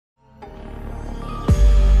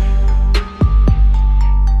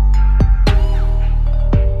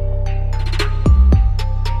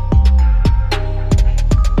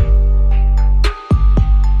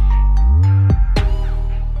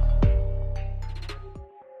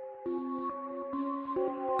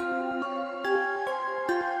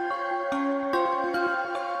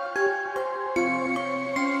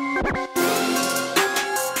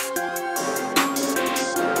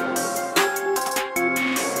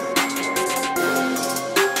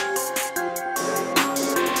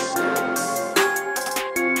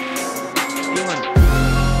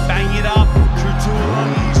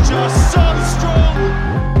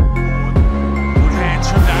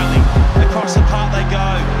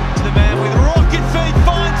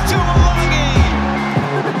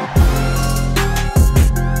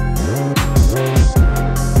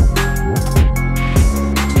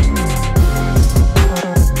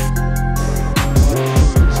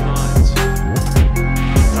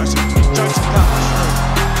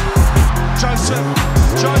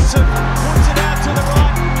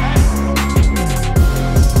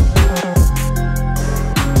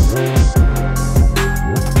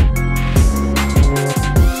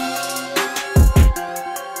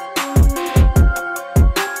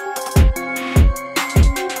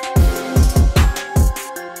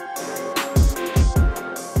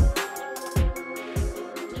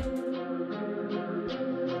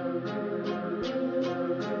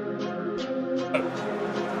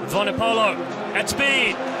Vunipola at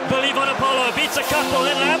speed. Billy Vunipola beats a couple,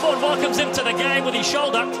 then Lamborn welcomes him to the game with his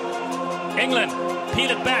shoulder. England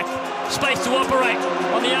peel it back, space to operate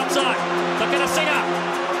on the outside. Look at a singer.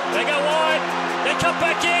 They go wide, they come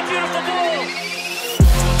back in, beautiful ball.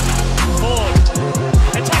 Ford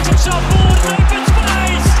attacks himself forward, open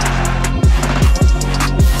space.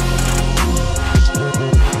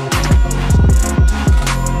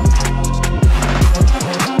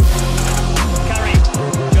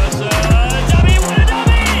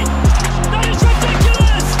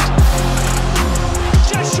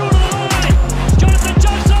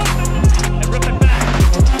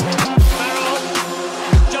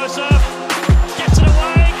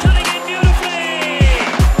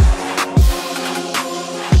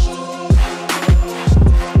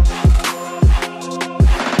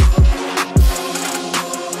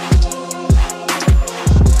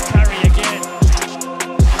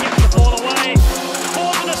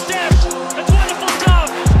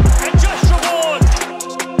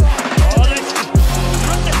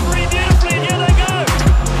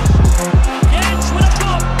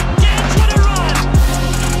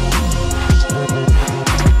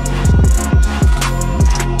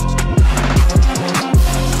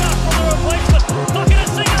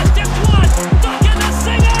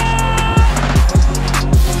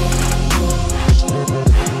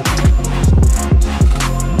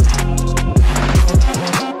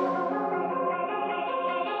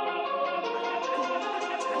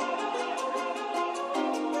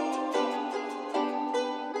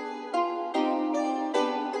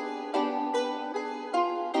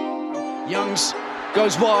 Youngs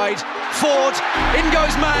goes wide, Ford, in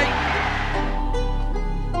goes May.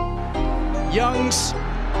 Youngs,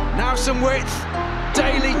 now some width,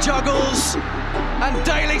 Daly juggles, and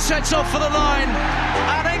Daly sets off for the line,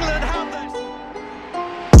 and England have this.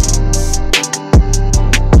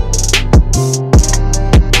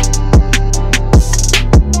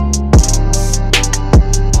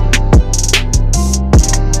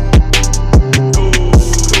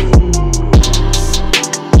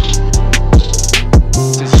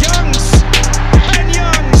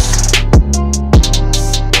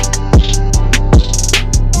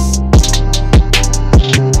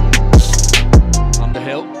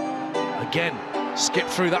 Again, skipped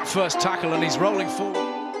through that first tackle and he's rolling forward.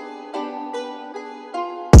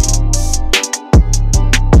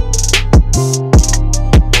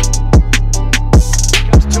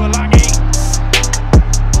 Comes to Alagi.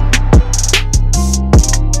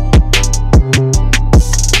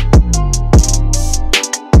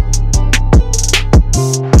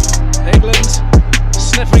 England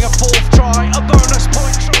sniffing a fourth try, a bonus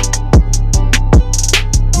point try.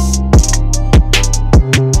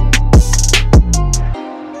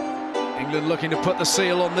 Looking to put the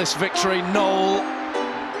seal on this victory. Noel,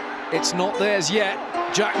 it's not theirs yet.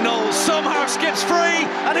 Jack Noel somehow skips free,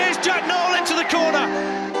 and here's Jack Noel into the corner.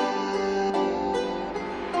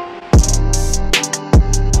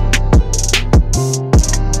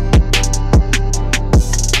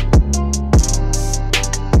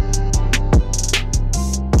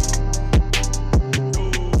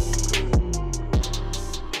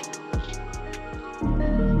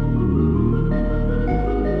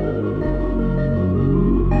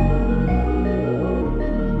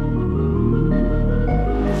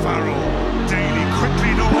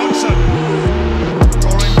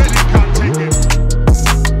 Going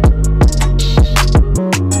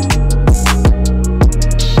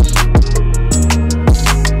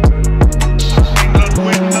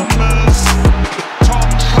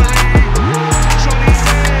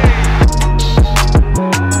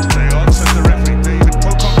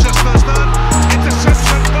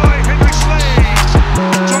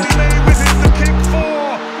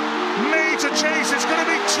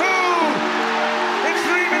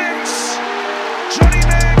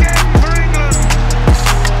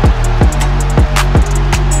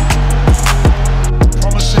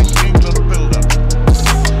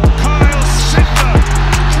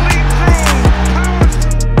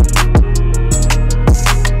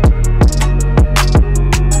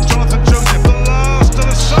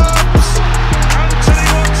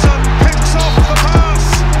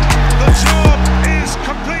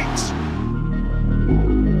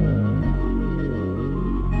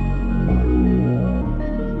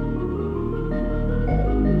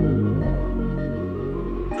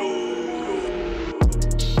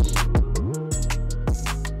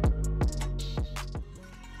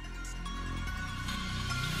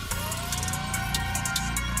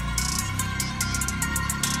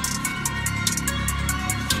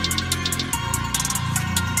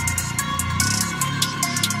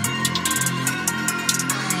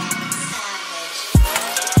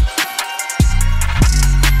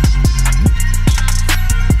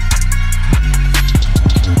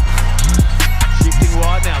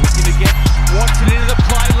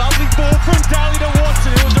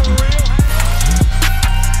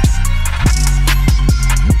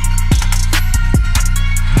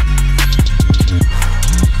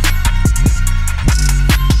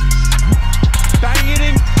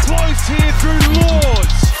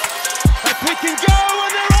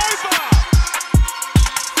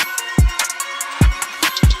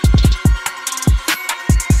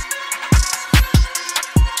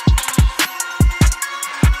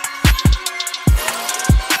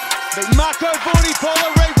Mako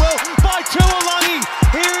Vunipola, Red well by Tuolangi.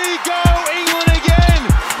 Here we go, England again.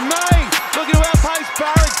 May looking to outpace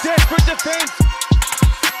Barrett, desperate defence.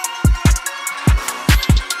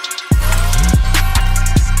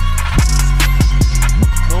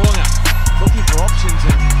 Tonga looking for options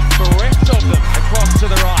and bereft of them across to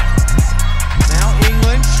the right. Now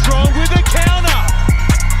England strong with the counter.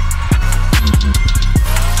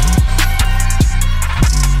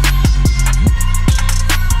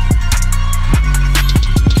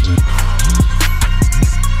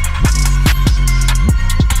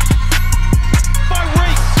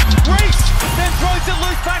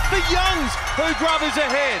 Who grubbers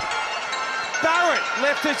ahead? Barrett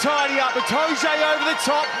left to tidy up. Itoje over the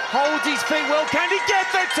top, holds his feet well. Can he get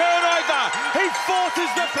the turnover? He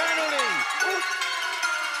forces the penalty.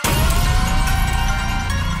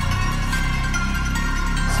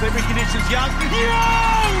 Slippery conditions, Youngs!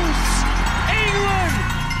 England!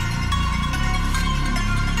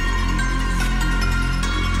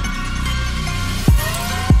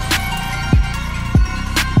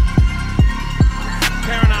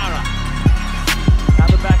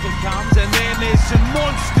 Comes, and then there's some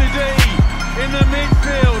monster D in the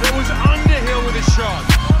midfield. It was Underhill with a shot.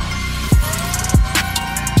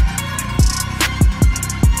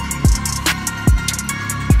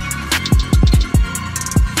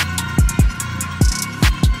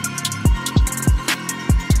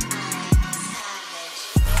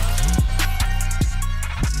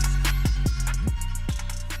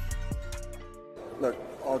 Look,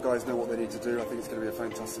 our guys know what they need to do. I think it's going to be a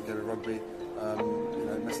fantastic game of rugby.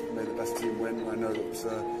 May the best team win. I know that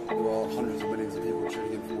there are hundreds of millions of people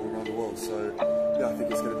tuning in from all around the world. So, yeah, I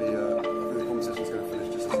think it's going to be. I think the competition is going to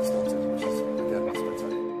finish just as it started, which is again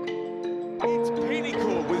spectacular. It's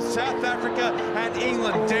pinnacle with South Africa and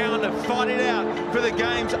England down to fight it out for the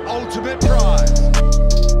game's ultimate prize.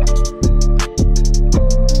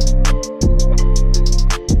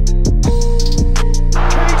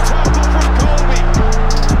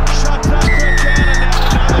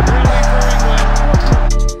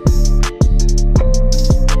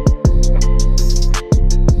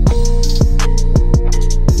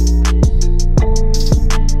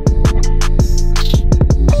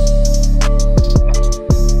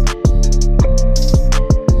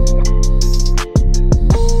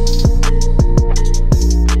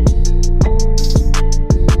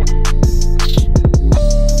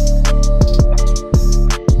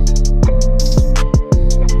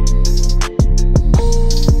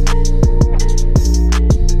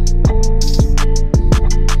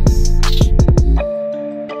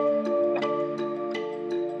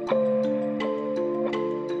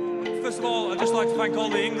 First of all, I'd just like to thank all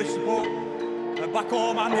the English support back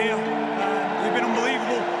home and here. You've been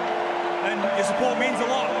unbelievable and your support means a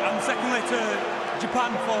lot. And secondly to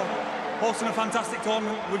Japan for hosting a fantastic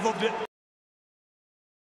tournament. We've loved it.